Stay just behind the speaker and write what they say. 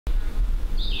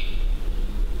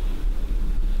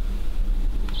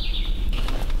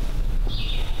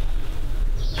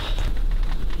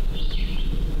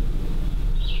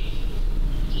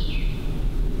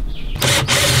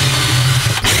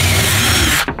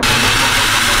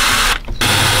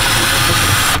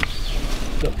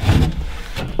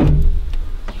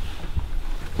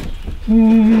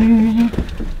That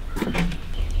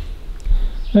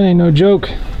ain't no joke.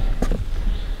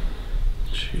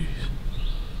 Jeez.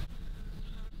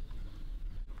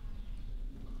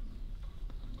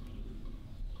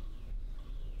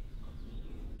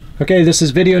 Okay, this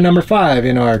is video number 5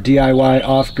 in our DIY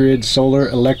off-grid solar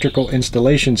electrical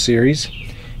installation series.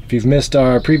 If you've missed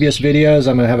our previous videos,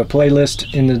 I'm going to have a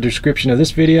playlist in the description of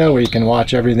this video where you can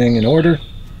watch everything in order.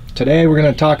 Today we're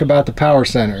going to talk about the power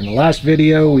center. In the last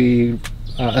video we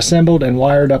assembled and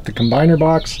wired up the combiner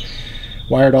box,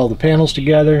 wired all the panels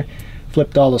together,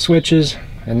 flipped all the switches,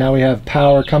 and now we have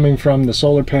power coming from the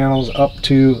solar panels up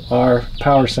to our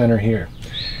power center here.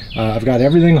 I've got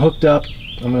everything hooked up.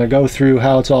 I'm going to go through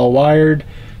how it's all wired,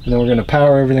 and then we're going to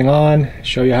power everything on,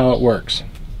 show you how it works.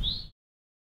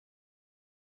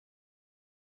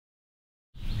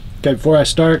 Okay, before I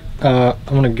start, I'm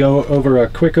going to go over a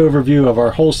quick overview of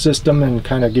our whole system and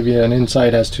kind of give you an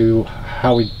insight as to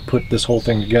how we put this whole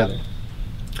thing together.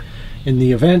 In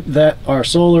the event that our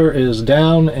solar is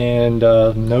down and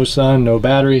no sun, no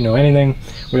battery, no anything,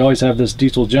 we always have this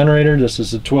diesel generator. This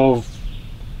is a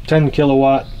 10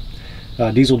 kilowatt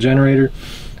diesel generator.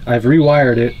 I've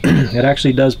rewired it. It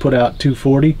actually does put out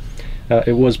 240.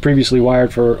 It was previously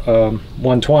wired for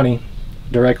 120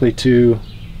 directly to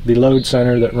the load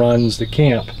center that runs the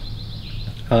camp,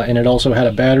 and it also had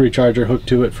a battery charger hooked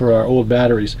to it for our old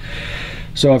batteries.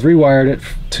 So I've rewired it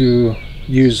to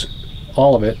use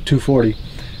all of it, 240,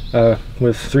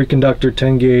 with 3 conductor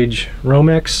 10 gauge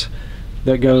Romex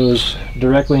that goes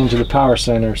directly into the power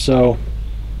center, so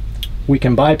we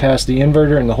can bypass the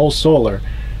inverter and the whole solar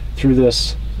through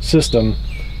this system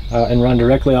and run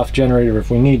directly off generator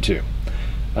if we need to.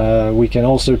 We can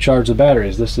also charge the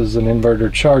batteries. This is an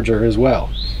inverter charger as well.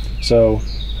 So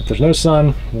if there's no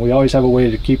sun, we always have a way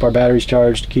to keep our batteries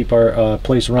charged, keep our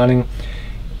place running.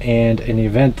 And in the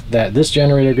event that this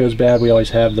generator goes bad, we always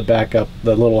have the backup,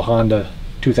 the little Honda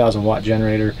 2000 watt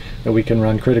generator that we can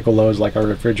run critical loads like our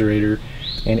refrigerator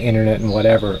and internet and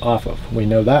whatever off of. We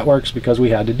know that works because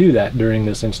we had to do that during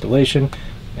this installation,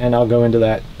 and I'll go into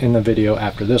that in the video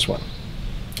after this one.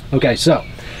 Okay, so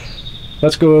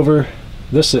let's go over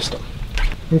this system.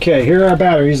 Okay, here are our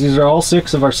batteries. These are all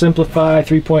 6 of our Simplify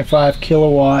 3.5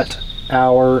 kilowatt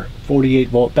hour 48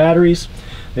 volt batteries.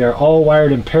 They are all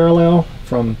wired in parallel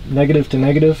from negative to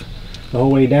negative the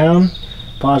whole way down,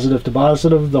 positive to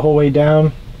positive the whole way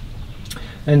down.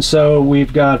 And so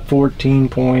we've got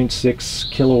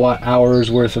 14.6 kilowatt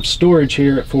hours worth of storage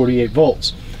here at 48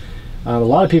 volts. A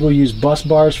lot of people use bus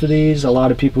bars for these. A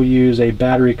lot of people use a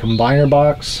battery combiner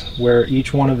box where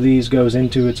each one of these goes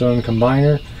into its own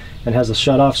combiner and has a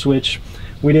shut-off switch.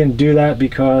 We didn't do that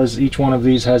because each one of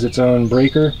these has its own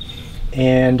breaker,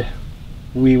 and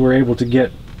we were able to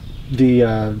get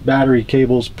the battery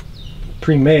cables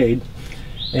pre-made,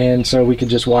 and so we could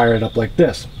just wire it up like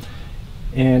this.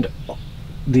 And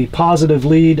the positive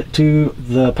lead to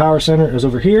the power center is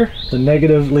over here. The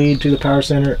negative lead to the power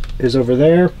center is over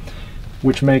there,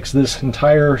 which makes this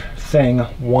entire thing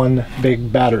one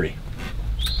big battery.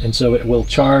 And so it will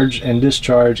charge and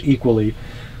discharge equally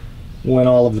when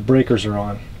all of the breakers are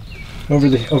on.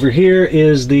 Over here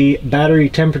is the battery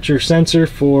temperature sensor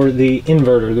for the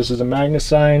inverter. This is a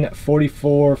MagnaSine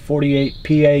 4448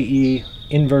 PAE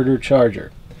inverter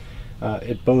charger.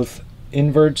 It both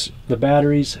inverts the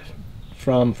batteries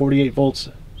from 48 volts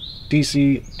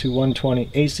DC to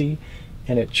 120 AC,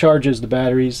 and it charges the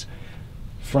batteries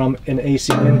from an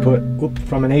AC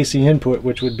input,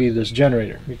 which would be this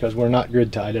generator, because we're not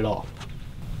grid tied at all.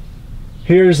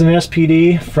 Here's an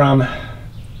SPD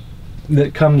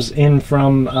that comes in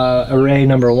from array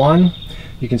number 1.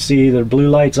 You can see the blue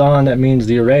light's on. That means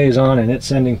the array is on and it's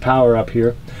sending power up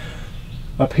here.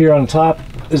 Up here on top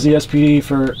is the SPD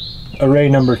for array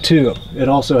number 2. It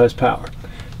also has power.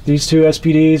 These 2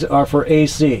 SPDs are for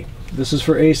AC. This is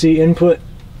for AC input.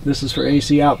 This is for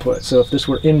AC output. So if this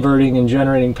were inverting and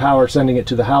generating power, sending it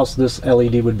to the house, this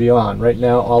LED would be on. Right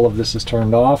now all of this is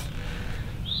turned off,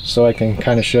 so I can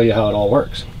kind of show you how it all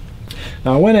works.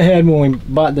 Now I went ahead when we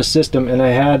bought the system and I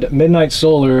had MidNite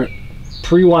Solar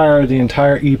pre-wire the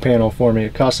entire E-panel for me.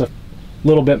 It costs a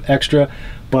little bit extra,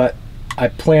 but I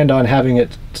planned on having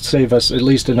it save us at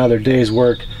least another day's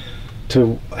work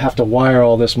to have to wire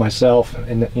all this myself.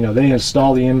 And you know, they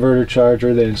install the inverter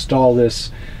charger, they install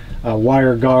this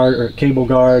wire guard or cable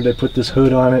guard, they put this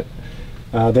hood on it,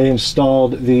 they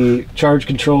installed the charge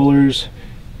controllers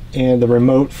and the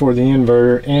remote for the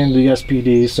inverter and the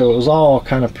SPD, so it was all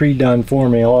kind of pre-done for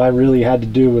me. All I really had to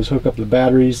do was hook up the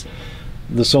batteries,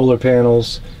 the solar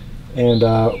panels, and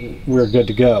we're good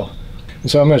to go.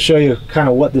 And so I'm going to show you kind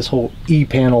of what this whole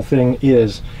E-panel thing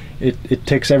is. it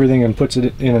takes everything and puts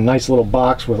it in a nice little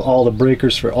box with all the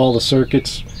breakers for all the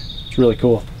circuits. It's really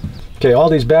cool. Okay, all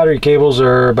these battery cables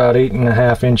are about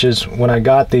 8.5 inches. When I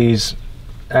got these,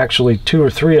 actually 2 or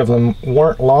 3 of them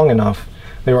weren't long enough.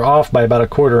 They were off by about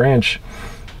 1/4 inch,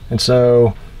 and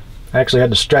so I actually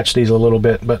had to stretch these a little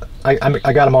bit, but I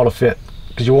got them all to fit,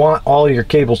 because you want all of your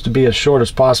cables to be as short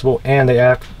as possible, and they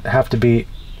have to be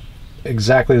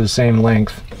exactly the same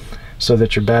length so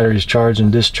that your batteries charge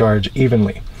and discharge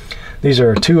evenly. These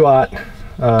are 2-aught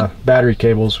battery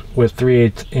cables with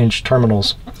 3/8 inch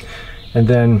terminals, and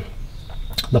then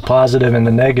the positive and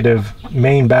the negative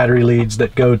main battery leads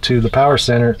that go to the power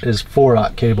center is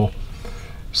 4-aught cable.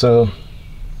 So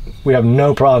we have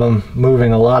no problem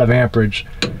moving a lot of amperage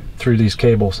through these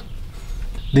cables.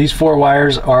 These 4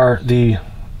 wires are the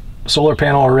solar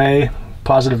panel array,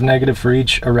 positive negative for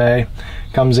each array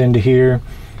comes into here.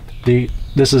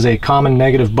 This is a common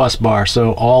negative bus bar,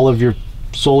 so all of your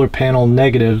solar panel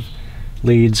negative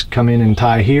leads come in and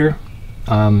tie here,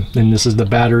 and this is the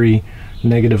battery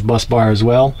negative bus bar as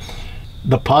well.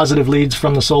 The positive leads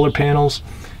from the solar panels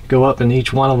go up, and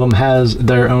each one of them has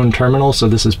their own terminal. So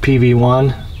this is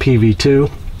PV1,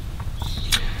 PV2,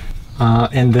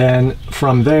 and then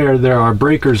from there are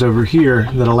breakers over here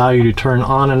that allow you to turn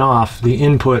on and off the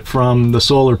input from the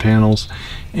solar panels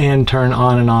and turn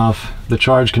on and off the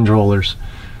charge controllers,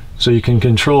 so you can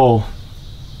control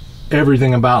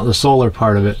everything about the solar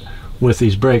part of it with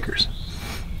these breakers.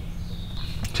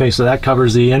 Okay, so that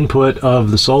covers the input of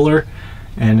the solar,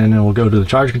 and then it will go to the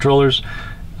charge controllers.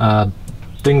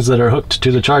 Things that are hooked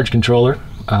to the charge controller,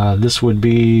 this would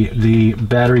be the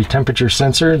battery temperature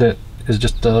sensor that is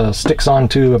just sticks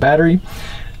onto a battery.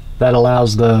 That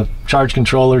allows the charge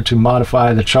controller to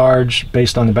modify the charge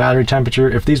based on the battery temperature.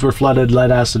 If these were flooded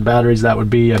lead acid batteries, that would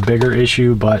be a bigger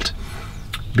issue, but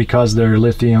because they're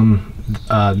lithium,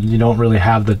 you don't really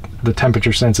have the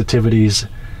temperature sensitivities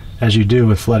as you do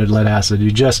with flooded lead acid.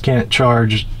 You just can't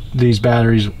charge these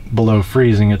batteries below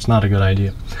freezing. It's not a good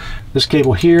idea. This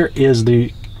cable here is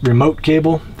the remote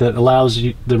cable that allows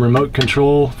you the remote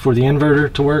control for the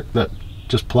inverter to work. That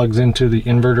just plugs into the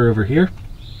inverter over here.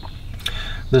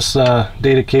 This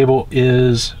data cable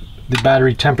is the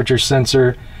battery temperature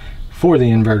sensor for the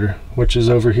inverter, which is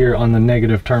over here on the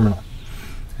negative terminal.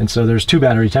 And so there's 2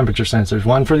 battery temperature sensors,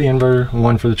 one for the inverter and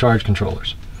one for the charge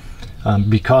controllers,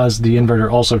 because the inverter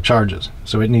also charges,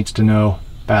 so it needs to know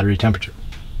battery temperature.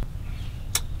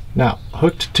 Now,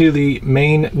 hooked to the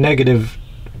main negative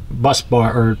bus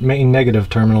bar, or main negative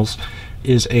terminals,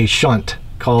 is a shunt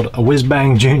called a Whiz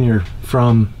Bang Junior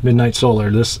from MidNite Solar.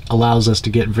 This allows us to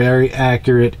get very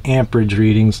accurate amperage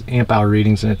readings, amp hour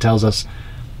readings, and it tells us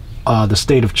the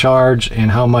state of charge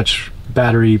and how much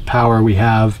battery power we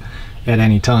have at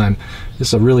any time. This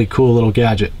is a really cool little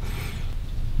gadget.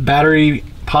 Battery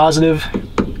positive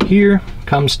here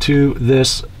comes to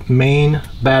this main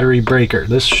battery breaker.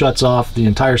 This shuts off the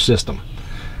entire system,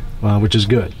 which is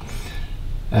good.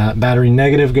 Battery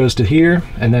negative goes to here,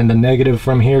 and then the negative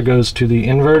from here goes to the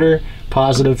inverter.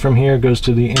 Positive from here goes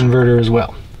to the inverter as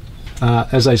well.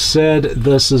 As I said,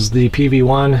 this is the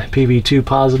PV1, PV2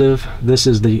 positive. This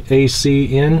is the AC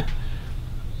in,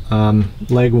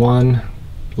 leg 1,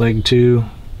 leg 2,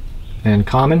 and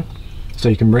common. So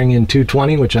you can bring in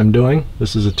 220, which I'm doing.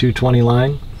 This is a 220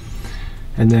 line.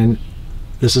 And then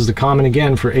this is the common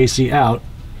again for AC out,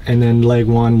 and then leg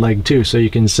 1, leg 2. So you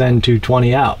can send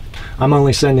 220 out. I'm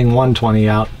only sending 120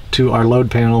 out to our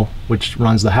load panel, which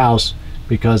runs the house,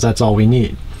 because that's all we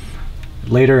need.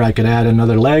 Later I could add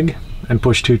another leg and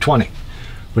push 220,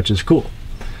 which is cool.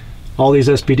 All these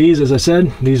SPDs, as I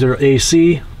said, these are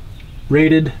AC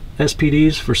rated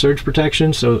SPDs for surge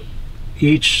protection. So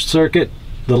each circuit,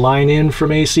 the line in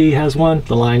from AC has one,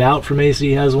 the line out from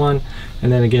AC has one,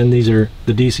 and then again these are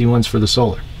the DC ones for the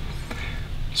solar.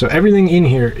 So everything in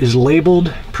here is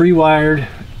labeled, pre-wired,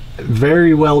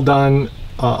 very well done.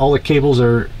 All the cables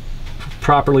are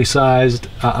properly sized.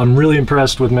 I'm really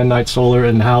impressed with MidNite Solar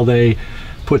and how they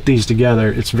put these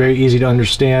together. It's very easy to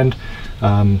understand.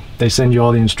 They send you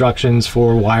all the instructions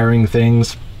for wiring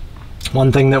things.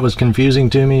 One thing that was confusing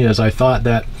to me is I thought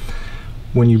that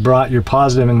when you brought your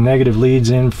positive and negative leads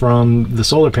in from the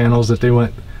solar panels that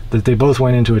they both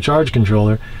went into a charge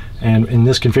controller, and in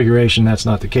this configuration that's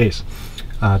not the case.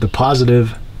 The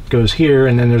positive goes here,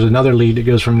 and then there's another lead that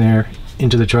goes from there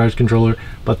into the charge controller,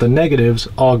 but the negatives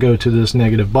all go to this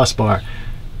negative bus bar,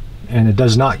 and it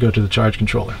does not go to the charge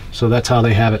controller. So that's how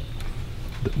they have it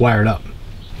wired up.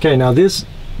 Okay, now these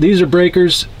are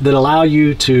breakers that allow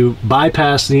you to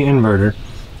bypass the inverter.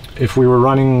 If we were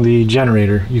running the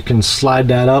generator, you can slide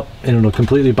that up and it'll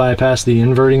completely bypass the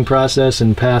inverting process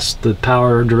and pass the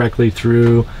power directly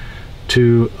through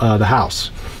to the house,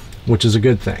 which is a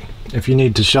good thing. If you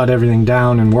need to shut everything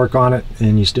down and work on it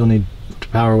and you still need to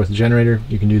power with the generator,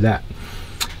 you can do that.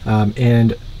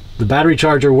 And the battery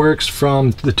charger works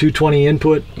from the 220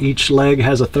 input. Each leg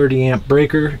has a 30 amp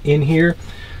breaker in here.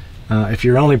 If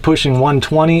you're only pushing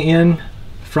 120 in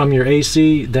from your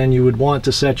AC, then you would want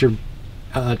to set your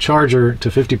charger to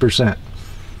 50%.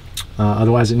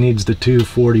 Otherwise it needs the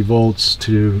 240 volts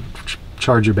to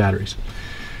charge your batteries.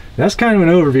 That's kind of an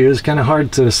overview. It's kind of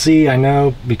hard to see, I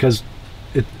know, because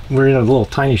we're in a little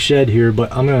tiny shed here,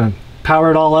 but I'm going to power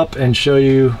it all up and show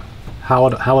you how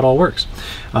it all works.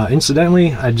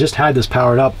 Incidentally, I just had this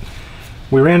powered up.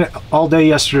 We ran it all day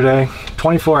yesterday,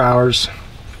 24 hours.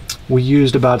 We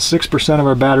used about 6% of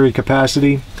our battery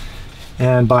capacity,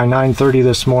 and by 9:30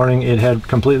 this morning it had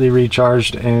completely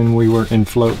recharged and we were in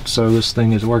float. So this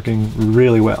thing is working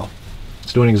really well.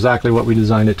 It's doing exactly what we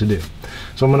designed it to do.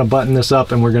 So I'm going to button this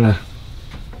up and we're going to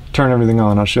turn everything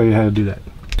on. I'll show you how to do that.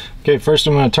 Okay, first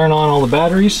I'm going to turn on all the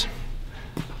batteries,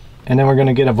 and then we're going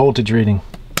to get a voltage reading.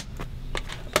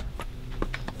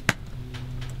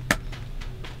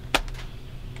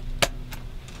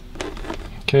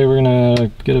 Okay, we're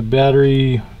gonna get a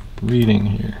battery reading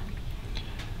here.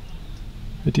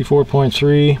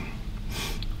 54.3.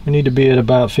 We need to be at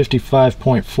about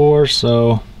 55.4,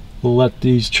 so we'll let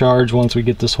these charge once we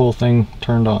get this whole thing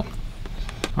turned on.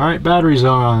 Alright, batteries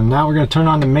are on. Now we're gonna turn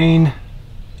on the main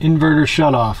inverter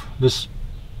shutoff. This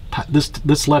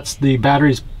lets the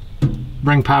batteries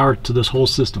bring power to this whole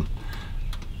system.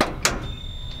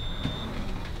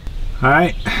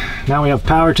 Alright, now we have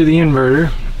power to the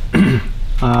inverter.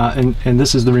 And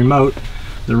this is the remote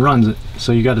that runs it.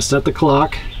 So you got to set the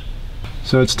clock.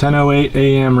 So it's 10:08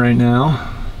 a.m. right now.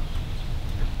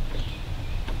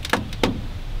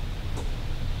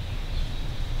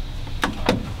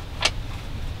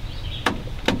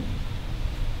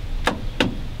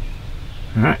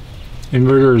 Alright,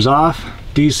 inverter is off.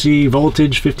 DC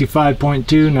voltage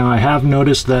 55.2. Now I have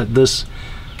noticed that this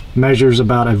measures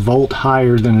about a volt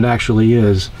higher than it actually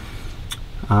is.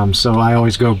 So I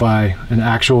always go by an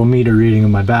actual meter reading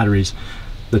of my batteries.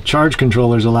 The charge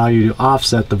controllers allow you to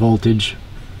offset the voltage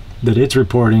that it's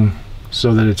reporting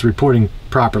so that it's reporting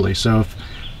properly. So if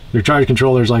your charge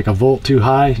controller is like a volt too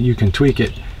high, you can tweak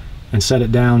it and set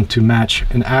it down to match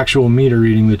an actual meter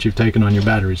reading that you've taken on your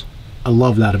batteries. I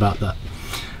love that about that.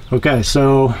 Okay,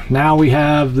 so now we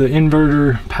have the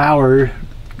inverter power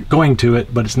going to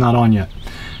it, but it's not on yet.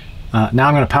 Now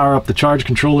I'm going to power up the charge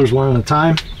controllers one at a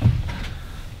time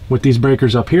with these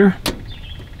breakers up here.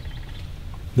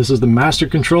 This is the master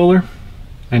controller,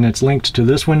 and it's linked to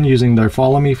this one using their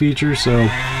follow me feature, so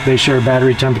they share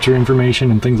battery temperature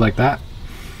information and things like that.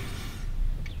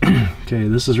 Okay,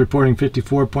 this is reporting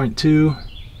 54.2.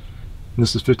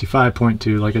 This is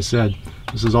 55.2. Like I said,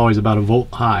 this is always about a volt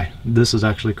high. This is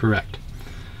actually correct.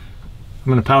 I'm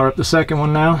going to power up the second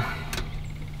one now.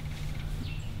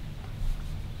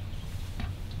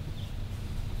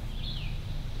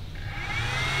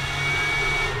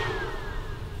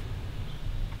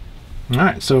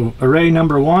 Alright, so array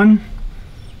number 1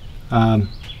 and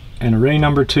array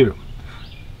number 2.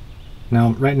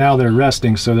 Now, right now they're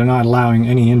resting, so they're not allowing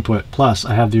any input. Plus,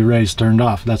 I have the arrays turned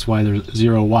off. That's why there's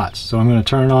 0 watts. So I'm going to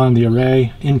turn on the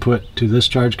array input to this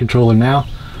charge controller now.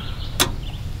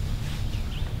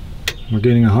 We're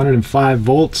getting 105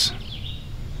 volts,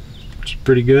 which is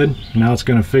pretty good. Now it's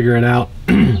going to figure it out.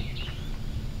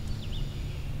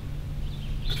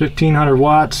 1500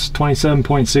 watts,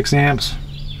 27.6 amps.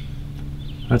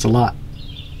 That's a lot.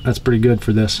 That's pretty good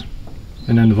for this.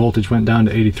 And then the voltage went down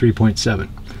to 83.7.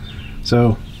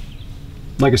 So,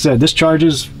 like I said, this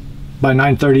charges by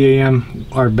 9:30 a.m.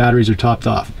 Our batteries are topped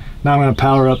off. Now I'm going to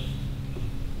power up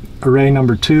array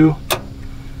number 2.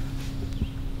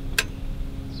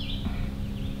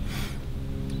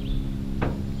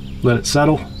 Let it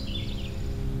settle.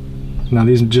 Now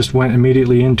these just went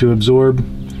immediately into absorb.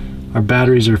 Our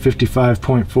batteries are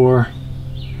 55.4,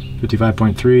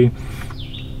 55.3.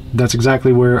 That's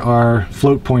exactly where our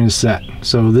float point is set.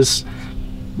 So this,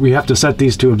 we have to set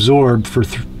these to absorb for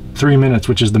 3 minutes,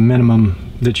 which is the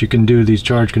minimum that you can do these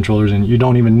charge controllers in. You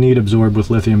don't even need absorb with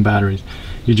lithium batteries.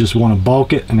 You just want to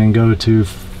bulk it and then go to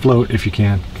float if you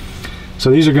can.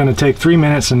 So these are going to take 3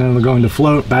 minutes and then they'll go into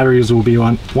float. Batteries will be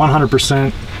on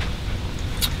 100%,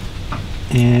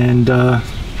 and then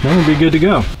we'll be good to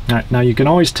go. All right, now you can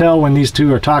always tell when these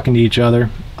two are talking to each other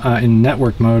in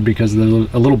network mode, because a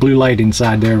little blue light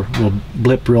inside there will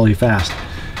blip really fast,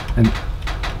 and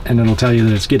it'll tell you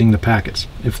that it's getting the packets.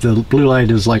 If the blue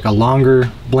light is like a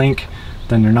longer blink,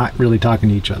 then they're not really talking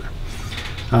to each other.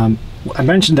 I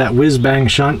mentioned that whiz bang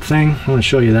shunt thing. I want to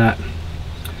show you that.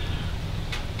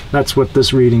 that's what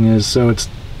this reading is. So it's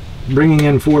bringing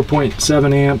in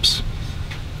 4.7 amps.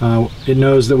 It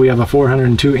knows that we have a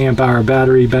 402 amp hour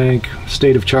battery bank.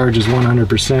 State of charge is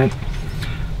 100%.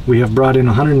 We have brought in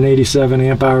 187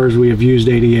 amp hours. We have used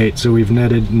 88, so we've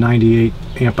netted 98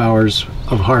 amp hours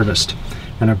of harvest.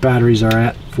 And our batteries are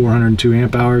at 402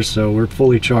 amp hours, so we're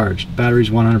fully charged.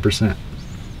 Battery's 100%.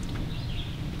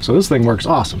 So this thing works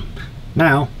awesome.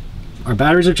 Now, our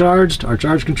batteries are charged, our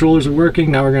charge controllers are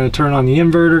working. Now we're going to turn on the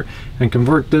inverter and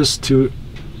convert this to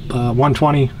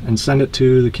 120 and send it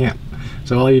to the camp.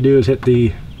 So all you do is hit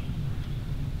the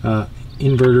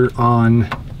inverter on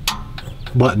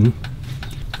button.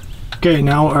 Okay,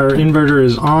 now our inverter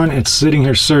is on. It's sitting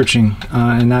here searching,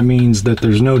 and that means that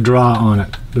there's no draw on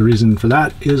it. The reason for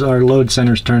that is our load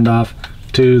center is turned off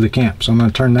to the camp. So I'm going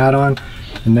to turn that on,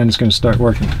 and then it's going to start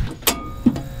working.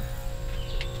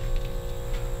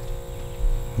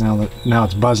 Now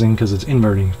it's buzzing because it's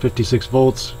inverting. 56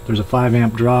 volts. There's a 5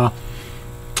 amp draw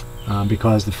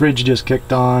because the fridge just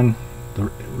kicked on. The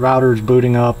router is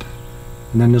booting up,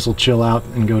 and then this will chill out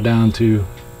and go down to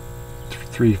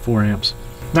 3-4 amps.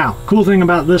 Now, cool thing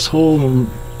about this whole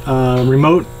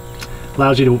remote,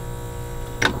 allows you to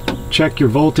check your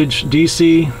voltage.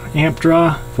 DC amp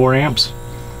draw 4 amps,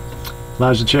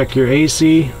 allows you to check your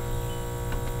AC.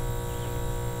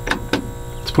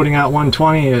 It's putting out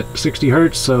 120 at 60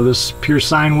 hertz, so this pure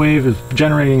sine wave is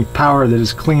generating power that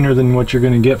is cleaner than what you're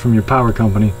going to get from your power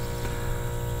company.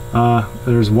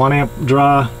 There's 1 amp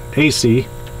draw AC.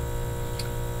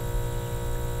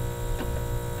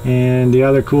 And the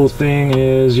other cool thing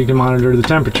is you can monitor the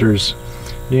temperatures.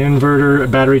 The inverter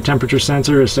battery temperature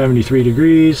sensor is 73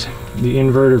 degrees. The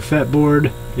inverter FET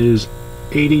board is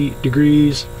 80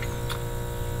 degrees.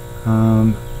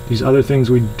 These other things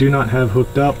we do not have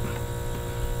hooked up.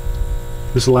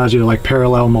 This allows you to like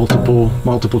parallel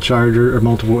multiple charger or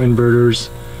multiple inverters.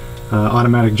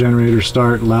 Automatic generator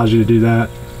start allows you to do that.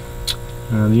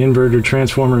 The inverter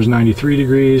transformer is 93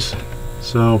 degrees.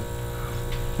 So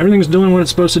everything's doing what it's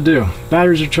supposed to do.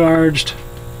 Batteries are charged,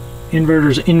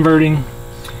 inverter's inverting,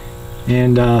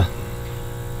 and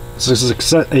it's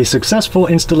a successful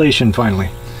installation finally.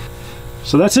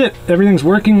 So that's it. Everything's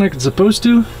working like it's supposed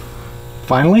to,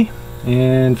 finally,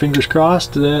 and fingers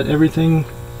crossed that everything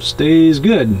stays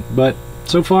good. But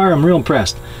so far I'm real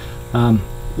impressed.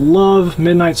 Love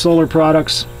MidNite Solar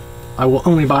products. I will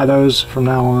only buy those from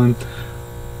now on.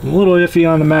 I'm a little iffy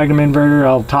on the Magnum inverter.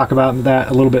 I'll talk about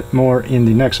that a little bit more in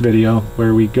the next video,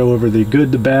 where we go over the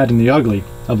good, the bad, and the ugly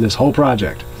of this whole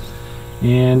project.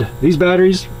 And these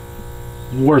batteries,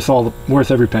 worth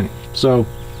every penny. So,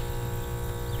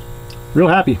 real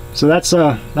happy. So that's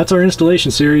our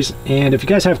installation series. And if you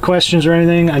guys have questions or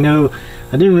anything, I know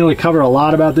I didn't really cover a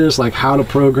lot about this, like how to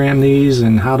program these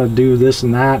and how to do this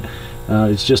and that.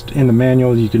 It's just in the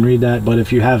manual, you can read that. But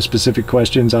if you have specific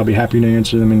questions, I'll be happy to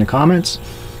answer them in the comments.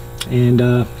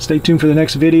 And stay tuned for the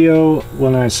next video.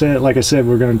 Like I said,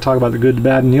 we're going to talk about the good, the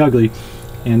bad, and the ugly.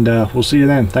 And we'll see you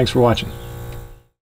then. Thanks for watching.